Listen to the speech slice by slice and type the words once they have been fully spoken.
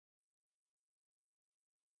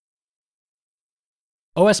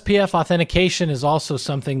OSPF authentication is also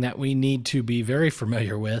something that we need to be very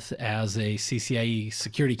familiar with as a CCIE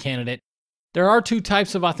security candidate. There are two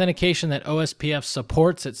types of authentication that OSPF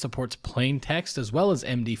supports. It supports plain text as well as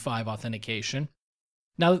MD5 authentication.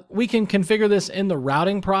 Now, we can configure this in the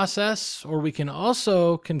routing process, or we can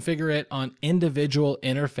also configure it on individual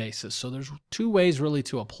interfaces. So there's two ways really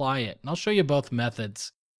to apply it, and I'll show you both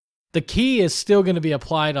methods. The key is still going to be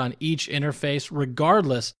applied on each interface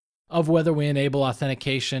regardless of whether we enable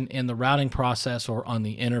authentication in the routing process or on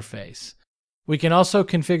the interface. We can also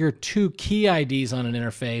configure two key IDs on an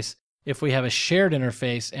interface if we have a shared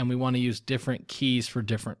interface and we want to use different keys for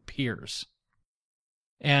different peers.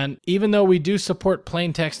 And even though we do support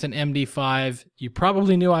plain text and MD5, you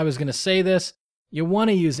probably knew I was going to say this, you want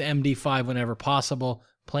to use MD5 whenever possible.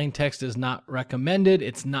 Plain text is not recommended.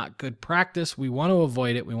 It's not good practice. We want to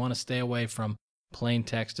avoid it. We want to stay away from plain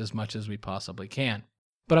text as much as we possibly can.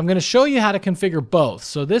 But I'm going to show you how to configure both.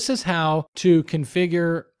 So this is how to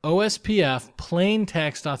configure OSPF plain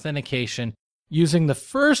text authentication using the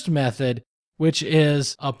first method, which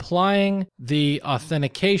is applying the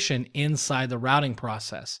authentication inside the routing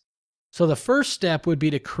process. So the first step would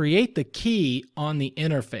be to create the key on the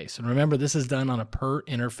interface. And remember, this is done on a per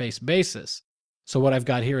interface basis. So what I've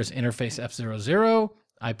got here is interface F00,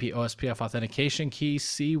 IP OSPF authentication key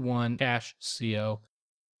C1-CO.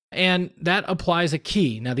 And that applies a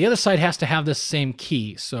key. Now the other side has to have this same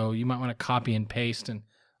key, so you might want to copy and paste and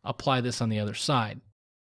apply this on the other side.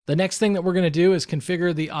 The next thing that we're going to do is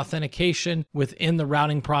configure the authentication within the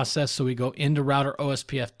routing process. So we go into router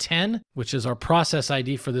OSPF 10, which is our process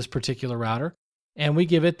ID for this particular router, and we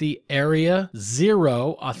give it the area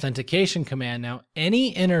 0 authentication command. Now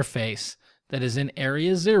any interface that is in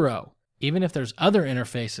area 0, even if there's other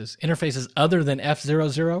interfaces other than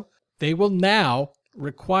F00, they will now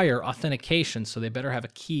require authentication, so they better have a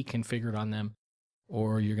key configured on them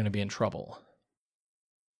or you're going to be in trouble.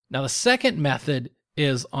 Now the second method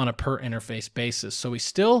is on a per interface basis. So we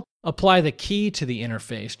still apply the key to the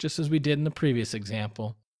interface just as we did in the previous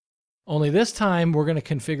example. Only this time we're going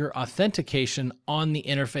to configure authentication on the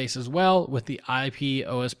interface as well with the IP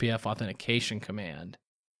OSPF authentication command.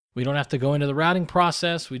 We don't have to go into the routing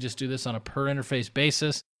process. We just do this on a per interface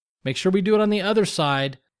basis. Make sure we do it on the other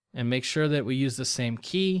side and make sure that we use the same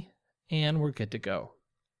key, and we're good to go.